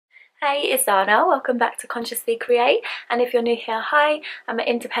Hey, it's Zana. Welcome back to Consciously Create. And if you're new here, hi, I'm an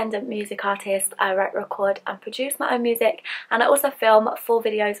independent music artist. I write, record and produce my own music, and I also film 4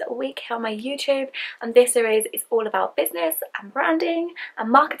 videos a week here on my YouTube. And this series is all about business and branding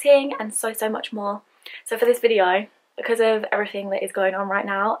and marketing and so much more. So for this video, because of everything that is going on right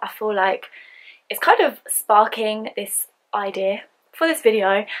now, I feel like it's kind of sparking this idea for this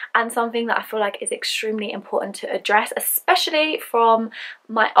video, and something that I feel like is extremely important to address, especially from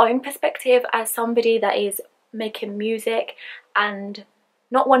my own perspective as somebody that is making music and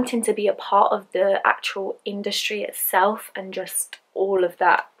not wanting to be a part of the actual industry itself and just all of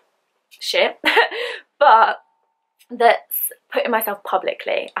that shit but that's putting myself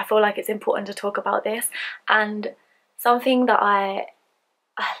publicly. I feel like it's important to talk about this, and something that I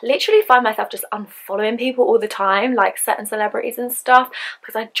literally find myself just unfollowing people all the time, like certain celebrities and stuff,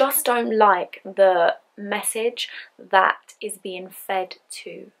 because I just don't like the message that is being fed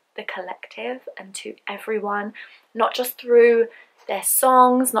to the collective and to everyone, not just through their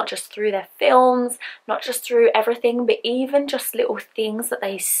songs, not just through their films, not just through everything, but even just little things that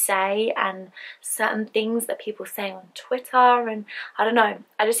they say and certain things that people say on Twitter. And I don't know,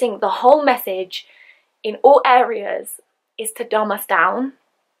 I just think the whole message in all areas is to dumb us down.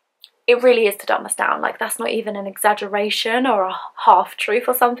 It really is to dumb us down. Like, that's not even an exaggeration or a half truth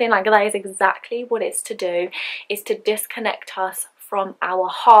or something. Like, that is exactly what it's to do, is to disconnect us from our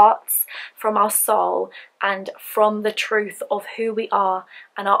hearts, from our soul, and from the truth of who we are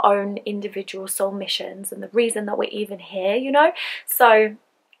and our own individual soul missions and the reason that we're even here, you know? So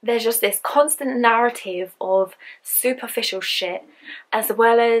there's just this constant narrative of superficial shit, as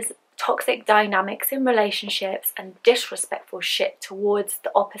well as toxic dynamics in relationships and disrespectful shit towards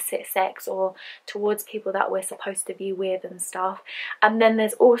the opposite sex or towards people that we're supposed to be with and stuff. And then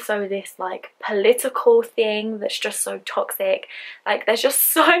there's also this like political thing that's just so toxic. Like, there's just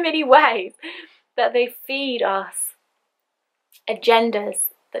so many ways that they feed us agendas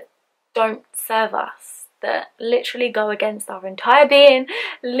that don't serve us, that literally go against our entire being,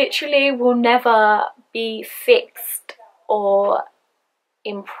 literally will never be fixed or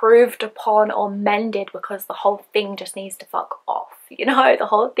improved upon or mended, because the whole thing just needs to fuck off, you know? The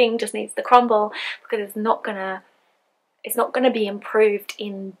whole thing just needs to crumble, because it's not gonna be improved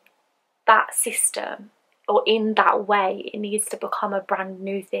in that system or in that way. It needs to become a brand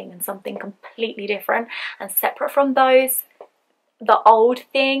new thing and something completely different and separate from the old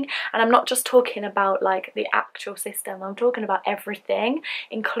thing. And I'm not just talking about like the actual system, I'm talking about everything,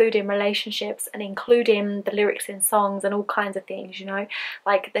 including relationships and including the lyrics in songs and all kinds of things, you know?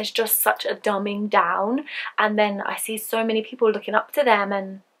 Like, there's just such a dumbing down, and then I see so many people looking up to them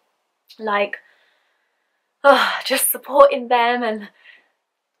and like just supporting them and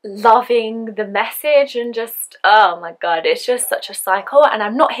loving the message, and just, oh my god, it's just such a cycle. And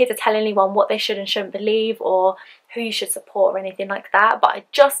I'm not here to tell anyone what they should and shouldn't believe or who you should support or anything like that, but I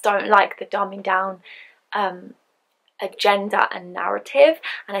just don't like the dumbing down agenda and narrative.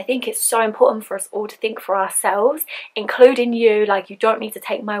 And I think it's so important for us all to think for ourselves, including you. Like, you don't need to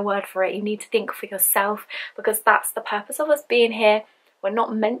take my word for it, you need to think for yourself, because that's the purpose of us being here. We're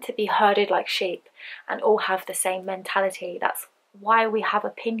not meant to be herded like sheep and all have the same mentality. That's why we have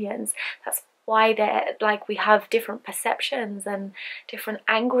opinions, that's why they're like, we have different perceptions and different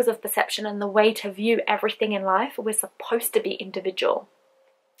angles of perception and the way to view everything in life. We're supposed to be individual,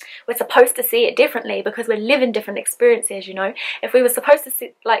 we're supposed to see it differently, because we're living different experiences, you know? If we were supposed to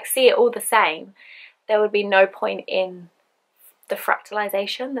see it all the same, there would be no point in the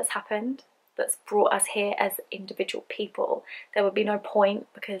fractalization that's happened, that's brought us here as individual people. There would be no point,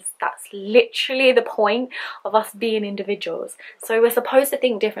 because that's literally the point of us being individuals. So we're supposed to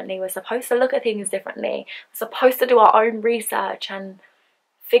think differently, we're supposed to look at things differently, we're supposed to do our own research and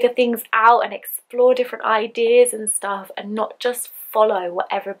figure things out and explore different ideas and stuff, and not just follow what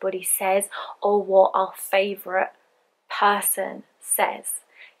everybody says or what our favorite person says,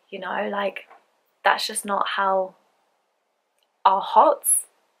 you know? Like, that's just not how our heart's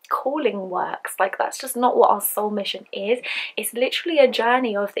calling works. Like, that's just not what our soul mission is. It's literally a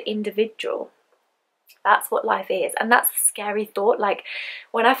journey of the individual. That's what life is, and that's a scary thought. Like,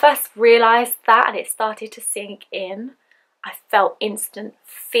 when I first realized that and it started to sink in, I felt instant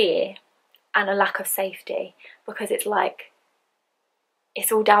fear and a lack of safety, because it's like, it's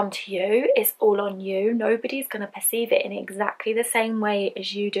all down to you, it's all on you. Nobody's going to perceive it in exactly the same way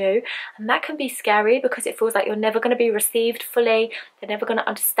as you do, and that can be scary, because it feels like you're never going to be received fully, they're never going to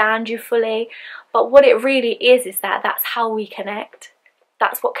understand you fully. But what it really is that that's how we connect.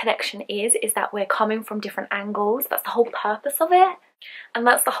 That's what connection is that we're coming from different angles. That's the whole purpose of it, and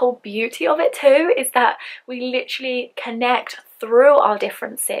that's the whole beauty of it too, is that we literally connect through our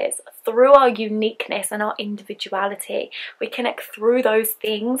differences, through our uniqueness and our individuality. We connect through those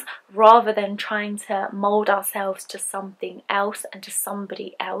things rather than trying to mold ourselves to something else and to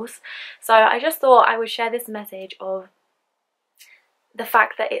somebody else. So I just thought I would share this message of the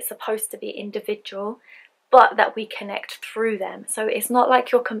fact that it's supposed to be individual, but that we connect through them. So it's not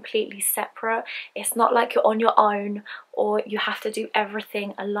like you're completely separate. It's not like you're on your own or you have to do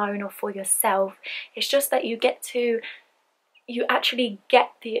everything alone or for yourself. It's just that you actually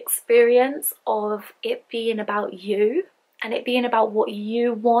get the experience of it being about you, and it being about what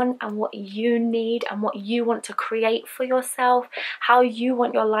you want and what you need and what you want to create for yourself, how you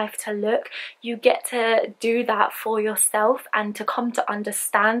want your life to look. You get to do that for yourself and to come to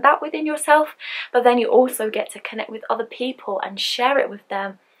understand that within yourself, but then you also get to connect with other people and share it with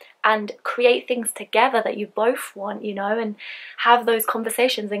them and create things together that you both want, you know, and have those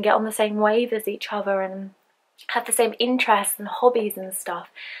conversations and get on the same wave as each other and have the same interests and hobbies and stuff.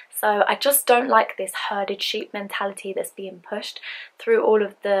 So I just don't like this herded sheep mentality that's being pushed through all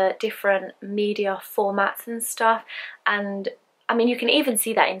of the different media formats and stuff. And I mean, you can even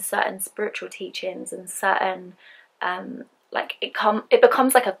see that in certain spiritual teachings and certain like it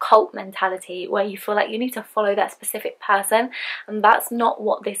becomes like a cult mentality where you feel like you need to follow that specific person, and that's not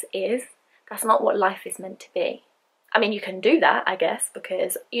what this is. That's not what life is meant to be. I mean, you can do that, I guess,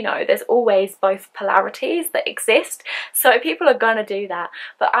 because, you know, there's always both polarities that exist, so people are gonna do that.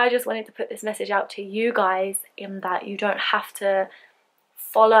 But I just wanted to put this message out to you guys in that you don't have to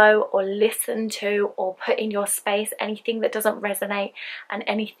follow or listen to or put in your space anything that doesn't resonate and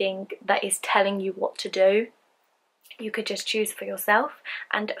anything that is telling you what to do. You could just choose for yourself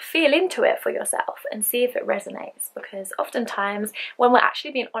and feel into it for yourself and see if it resonates, because oftentimes when we're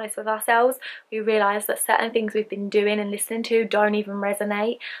actually being honest with ourselves, we realise that certain things we've been doing and listening to don't even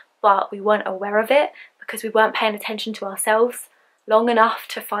resonate, but we weren't aware of it because we weren't paying attention to ourselves long enough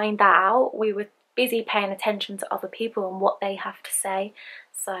to find that out. We were busy paying attention to other people and what they have to say.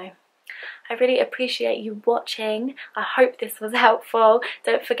 So I really appreciate you watching. I hope this was helpful.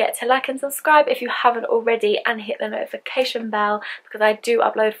 Don't forget to like and subscribe if you haven't already, and hit the notification bell because I do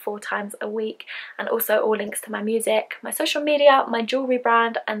upload 4 times a week. And also all links to my music, my social media, my jewellery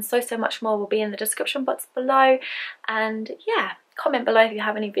brand and so much more will be in the description box below. And yeah, comment below if you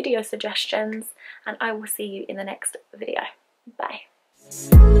have any video suggestions, and I will see you in the next video. Bye.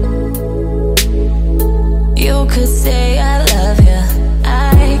 You could say I love you,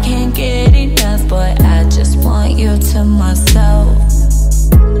 I can't get enough, boy, I just want you to myself.